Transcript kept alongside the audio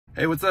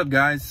Hey, what's up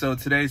guys? So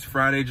today's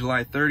Friday,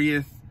 July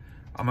 30th.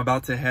 I'm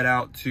about to head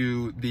out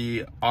to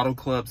the Auto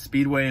Club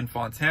Speedway in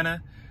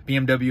Fontana.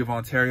 BMW of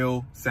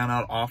Ontario sent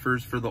out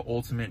offers for the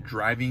ultimate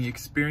driving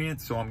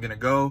experience, so I'm gonna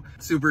go.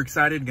 Super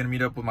excited, gonna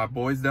meet up with my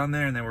boys down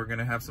there, and then we're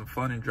gonna have some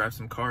fun and drive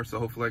some cars, so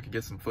hopefully I can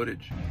get some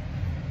footage.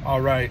 All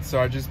right,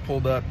 so I just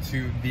pulled up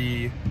to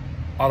the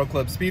Auto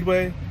Club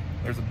Speedway.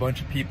 There's a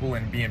bunch of people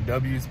in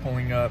BMWs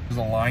pulling up. There's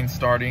a line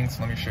starting, so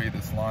let me show you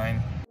this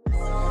line.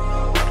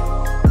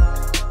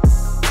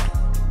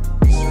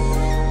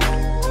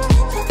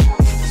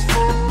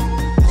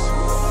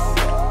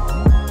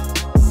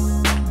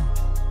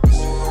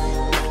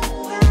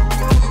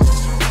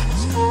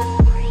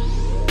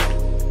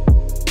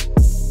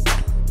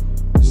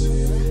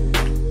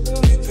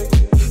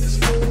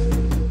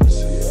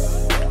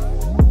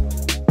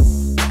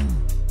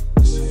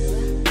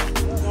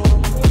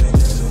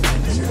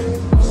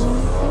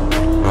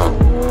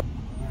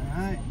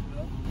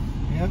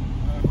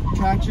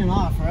 Traction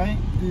off, right?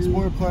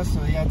 Sport plus,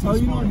 so yeah, it's you know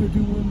sport. how to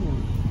do one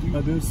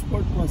more. Do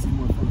Sport plus and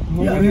more fun.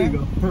 Yeah, there you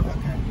go. Perfect.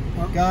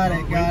 Okay. Got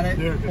it.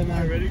 There, good. All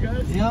right, ready,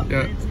 guys? Yep.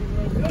 Yeah. 3, 2,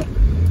 1, go.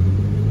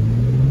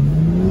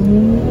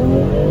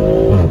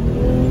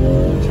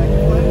 Check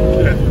your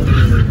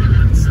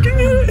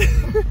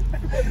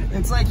flag.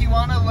 It's like you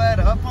want to let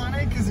up on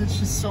it because it's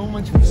just so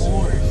much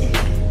more.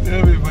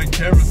 Yeah, but my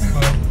camera's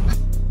slow.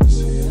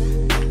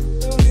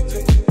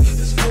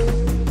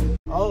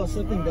 Oh,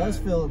 something does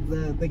feel.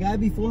 The guy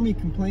before me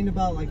complained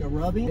about like a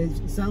rubbing.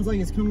 It sounds like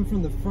it's coming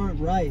from the front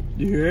right.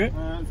 You hear it?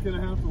 It's gonna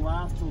have to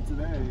last till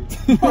today.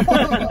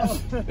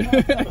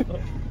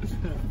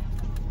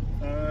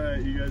 All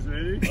right, you guys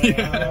ready?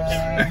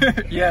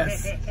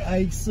 Yes.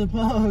 I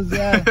suppose,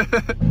 yeah.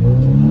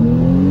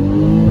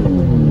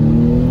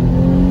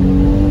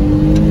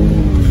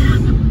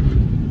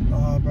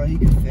 Oh, bro, you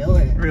can feel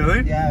it.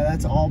 Really? Yeah,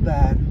 that's all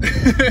bad.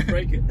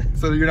 Break it.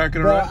 So you're not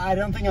gonna Bro, run? I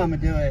don't think I'm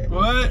gonna do it.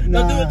 What?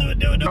 Nah. No,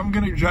 do it. I'm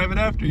gonna drive it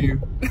after you.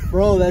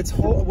 Bro, that's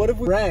what if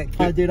we wreck?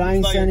 Dude, I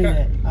ain't sending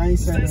it. I ain't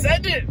sending it.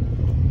 Send it.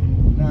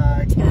 Nah,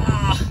 I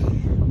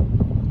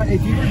can't.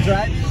 If you were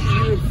driving,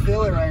 you would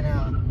feel it right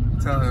now.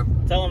 Tell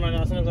him. Tell him right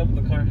now, send us up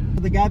with the car.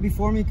 The guy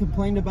before me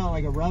complained about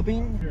like a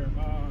rubbing. Here,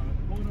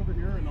 pulling over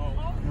here and I'll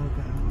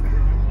Okay.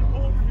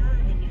 pull over here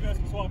and then you guys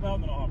can swap out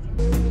and then I'll hop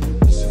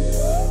in.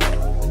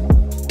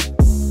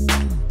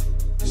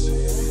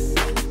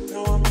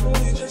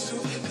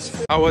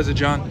 How was it,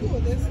 John?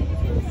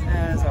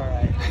 That's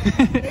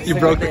alright. You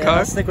broke the car?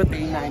 I'll stick with the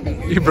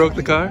E90. You broke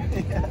the car?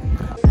 Yeah.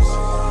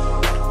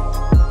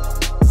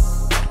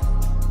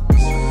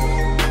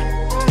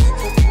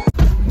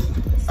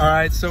 All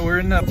right, so we're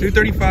in the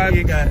 235.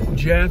 You got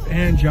Jeff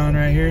and John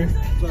right here.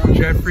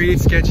 Jeffrey,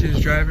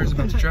 Sketch's driver, is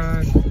about to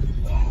drive.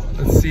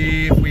 Let's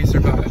see if we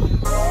survive.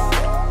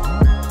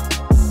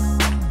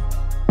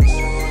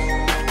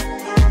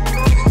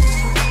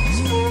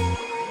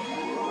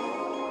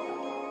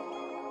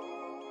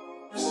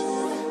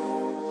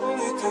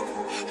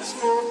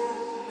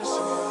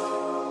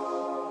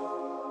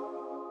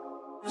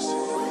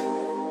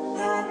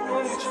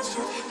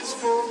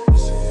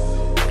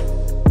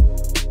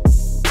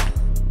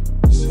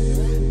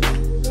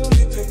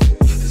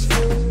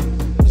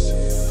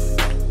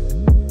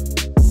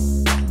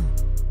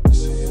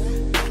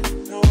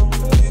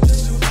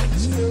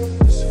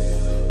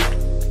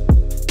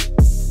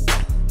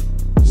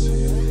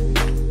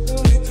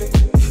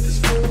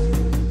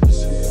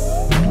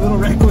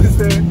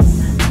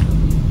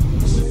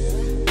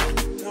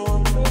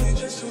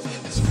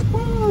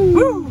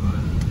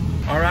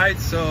 Alright,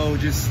 so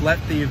just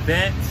left the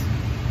event.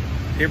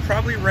 It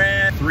probably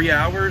ran 3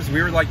 hours.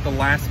 We were like the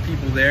last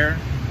people there.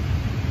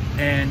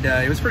 And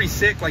it was pretty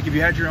sick. Like if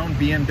you had your own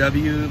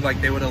BMW, like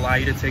they would allow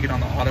you to take it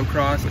on the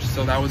autocross,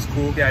 so that was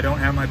cool. Yeah, I don't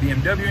have my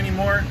BMW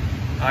anymore.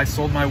 I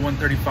sold my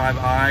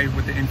 135i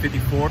with the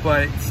N54,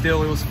 but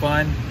still it was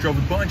fun. Drove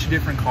a bunch of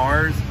different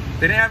cars.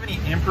 They didn't have any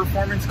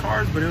in-performance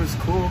cars, but it was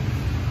cool.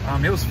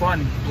 It was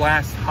fun.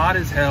 Blast, hot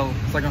as hell.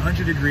 It's like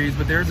 100 degrees,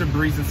 but there's a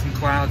breeze and some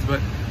clouds. But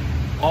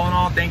all in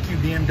all, thank you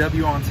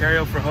BMW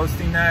Ontario for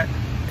hosting that.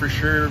 For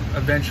sure,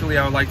 eventually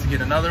I would like to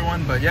get another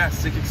one, but yeah,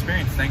 sick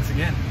experience. Thanks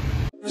again.